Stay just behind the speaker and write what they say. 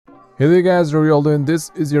Hey there guys, how are you all doing? This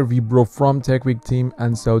is your VBro from Tech Week team,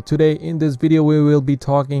 and so today in this video we will be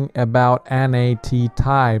talking about NAT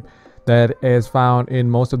type that is found in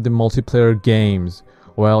most of the multiplayer games.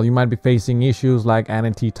 Well, you might be facing issues like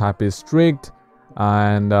NAT type is strict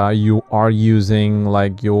and you are using,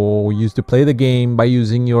 like, you used to play the game by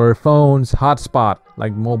using your phone's hotspot,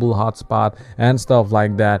 like mobile hotspot and stuff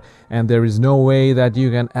like that, and there is no way that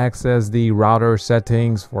you can access the router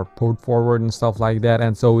settings for port forward and stuff like that,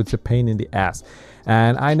 and so it's a pain in the ass.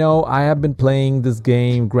 And I know I have been playing this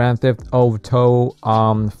game, Grand Theft Auto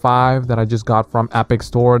 5, that I just got from Epic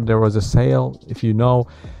Store. There was a sale, if you know.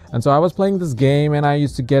 And so I was playing this game and I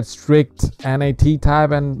used to get strict NAT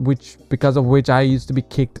type, and because of which I used to be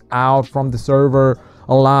kicked out from the server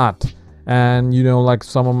a lot. And you know, like,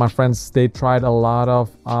 some of my friends, they tried a lot of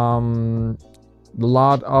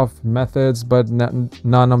methods, but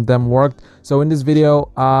none of them worked. So in this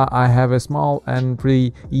video I have a small and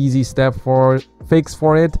pretty easy fix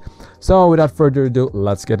for it. So without further ado,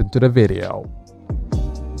 let's get into the video.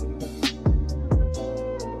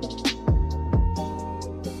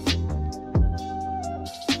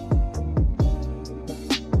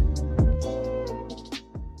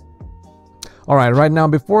 Alright, right now,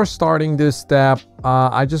 before starting this step,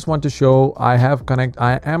 I just want to show I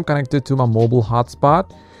am connected to my mobile hotspot.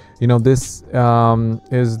 You know, this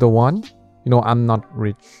is the one. You know, I'm not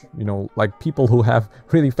rich, you know, like people who have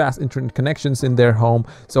really fast internet connections in their home.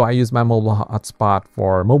 So I use my mobile hotspot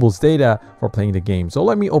for mobile's data for playing the game. So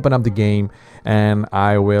let me open up the game and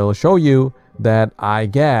I will show you that my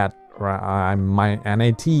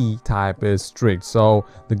NAT type is strict. So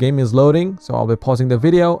the game is loading, so I'll be pausing the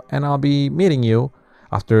video and I'll be meeting you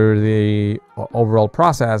after the overall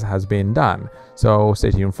process has been done. So stay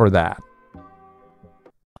tuned for that.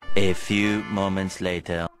 A few moments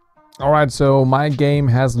later. Alright, so my game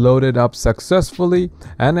has loaded up successfully,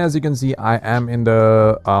 and as you can see, I am in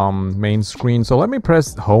the main screen. So let me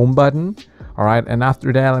press home button. Alright, and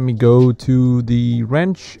after that, let me go to the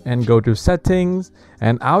wrench and go to settings,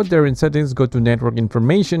 and out there in settings, go to network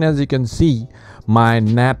information. As you can see, my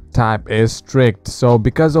NAT type is strict. So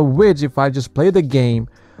because of which, if I just play the game,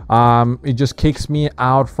 it just kicks me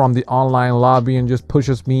out from the online lobby and just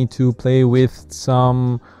pushes me to play with with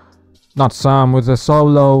a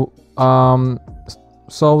solo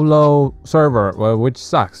server, well, which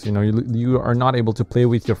sucks. You know, you are not able to play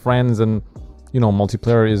with your friends, and you know,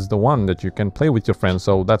 multiplayer is the one that you can play with your friends,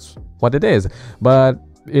 so that's what it is. But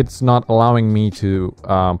it's not allowing me to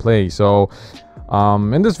play. So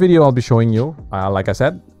in this video I'll be showing you, like I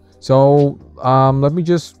said. So let me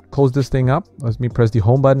just close this thing up. Let me press the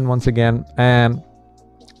home button once again, and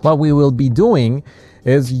what we will be doing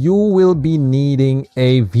is you will be needing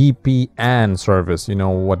a VPN service. You know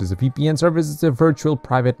what is a VPN service? It's a virtual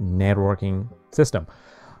private networking system,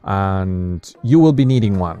 and you will be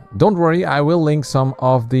needing one. Don't worry, I will link some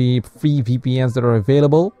of the free VPNs that are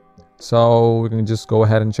available, so we can just go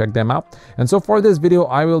ahead and check them out. And so for this video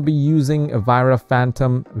I will be using a Vira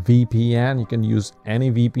Phantom VPN. You can use any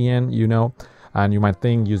VPN, you know, and you might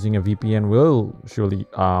think using a VPN will surely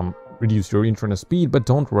reduce your internet speed, but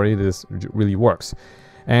don't worry, this really works.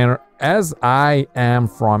 And as I am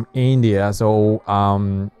from India, so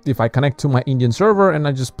if I connect to my Indian server and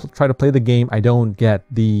I just try to play the game, I don't get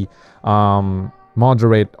the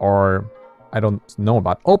moderate, or I don't know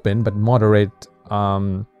about open, but moderate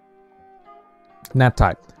NAT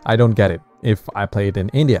type. I don't get it if I play it in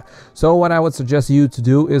India. So what I would suggest you to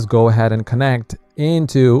do is go ahead and connect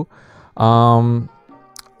into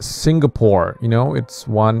Singapore. You know, it's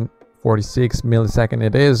 146 millisecond.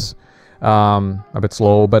 It is a bit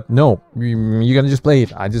slow, but no, you can just play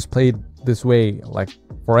it. I just played this way like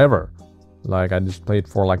forever. Like I just played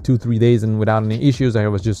for like 2-3 days, and without any issues I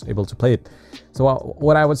was just able to play it. So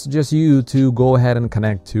what I would suggest you to go ahead and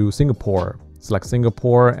connect to Singapore. Select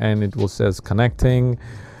Singapore and it will says connecting,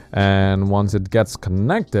 and once it gets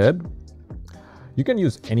connected, you can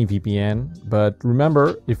use any VPN. But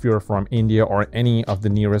remember, if you're from India or any of the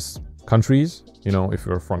nearest countries, you know, if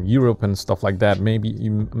you're from Europe and stuff like that, maybe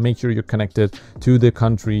you make sure you're connected to the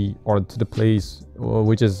country or to the place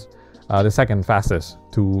which is the second fastest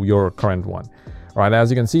to your current one. All right,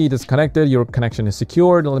 as you can see, it is connected. Your connection is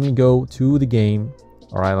secured. Let me go to the game.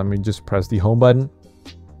 All right, let me just press the home button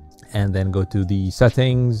and then go to the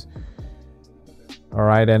settings. All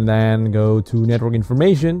right, and then go to network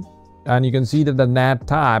information, and you can see that the NAT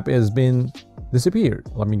type has been disappeared.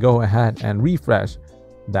 Let me go ahead and refresh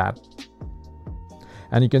that,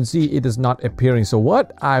 and you can see it is not appearing. So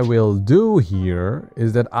what I will do here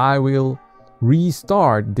is that I will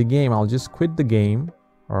restart the game. I'll just quit the game.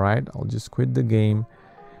 All right, I'll just quit the game,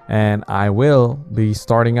 and I will be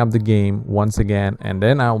starting up the game once again, and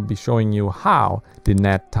then I'll be showing you how the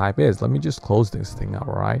NAT type is. Let me just close this thing up,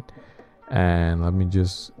 all right? And let me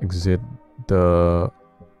just exit the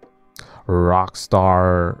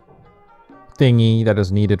Rockstar thingy that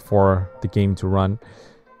is needed for the game to run.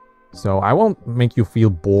 So I won't make you feel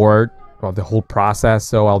bored of the whole process,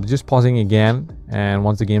 so I'll be just pausing again, and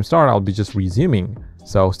once the game starts I'll be just resuming.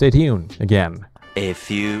 So stay tuned again. A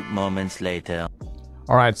few moments later.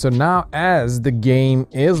 Alright, so now as the game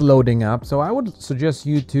is loading up, so I would suggest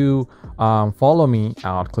you to follow me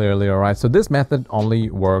out clearly. Alright, so this method only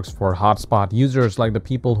works for hotspot users, like the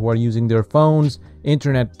people who are using their phones,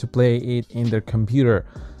 internet to play it in their computer.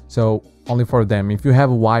 So only for them. If you have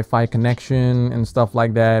a Wi-Fi connection and stuff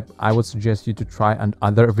like that, I would suggest you to try on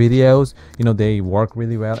other videos. You know, they work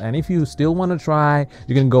really well. And if you still want to try,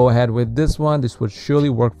 you can go ahead with this one. This would surely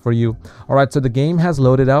work for you. All right, so the game has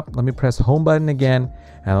loaded up. Let me press home button again,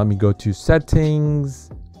 and let me go to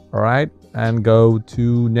settings. All right, and go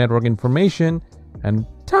to network information, and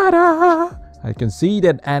ta-da! I can see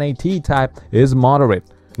that NAT type is moderate.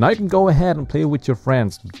 Now you can go ahead and play with your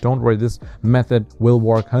friends. Don't worry, this method will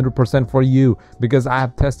work 100% for you, because I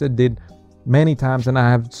have tested it many times and I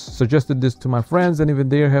have suggested this to my friends, and even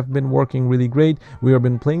they have been working really great. We have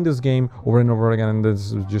been playing this game over and over again, and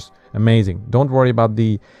this is just amazing. Don't worry about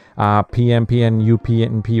the PMP and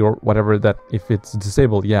UPnP or whatever, that if it's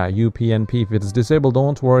disabled. Yeah, UPnP, if it's disabled,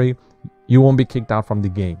 don't worry, you won't be kicked out from the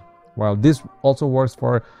game. Well, this also works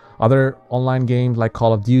for other online games like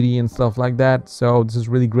Call of Duty and stuff like that. So this is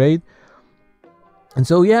really great. And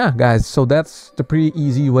so yeah, guys, so that's the pretty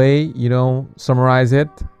easy way, you know, summarize it.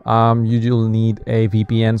 You'll need a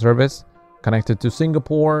VPN service connected to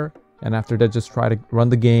Singapore, and after that just try to run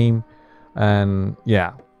the game. And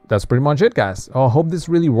yeah, that's pretty much it, guys. I hope this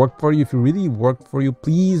really worked for you. If it really worked for you,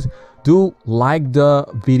 please do like the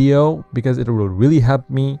video, because it will really help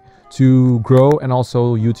me to grow, and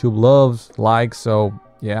also YouTube loves likes. So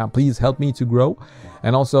yeah, please help me to grow.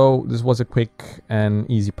 And also, this was a quick and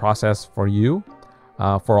easy process for you,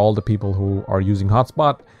 for all the people who are using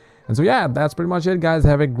Hotspot. And so yeah, that's pretty much it, guys.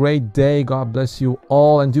 Have a great day. God bless you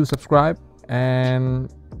all, and do subscribe.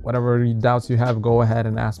 And whatever doubts you have, go ahead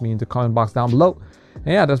and ask me in the comment box down below.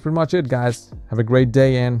 And yeah, that's pretty much it, guys. Have a great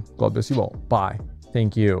day, and God bless you all. Bye.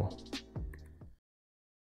 Thank you.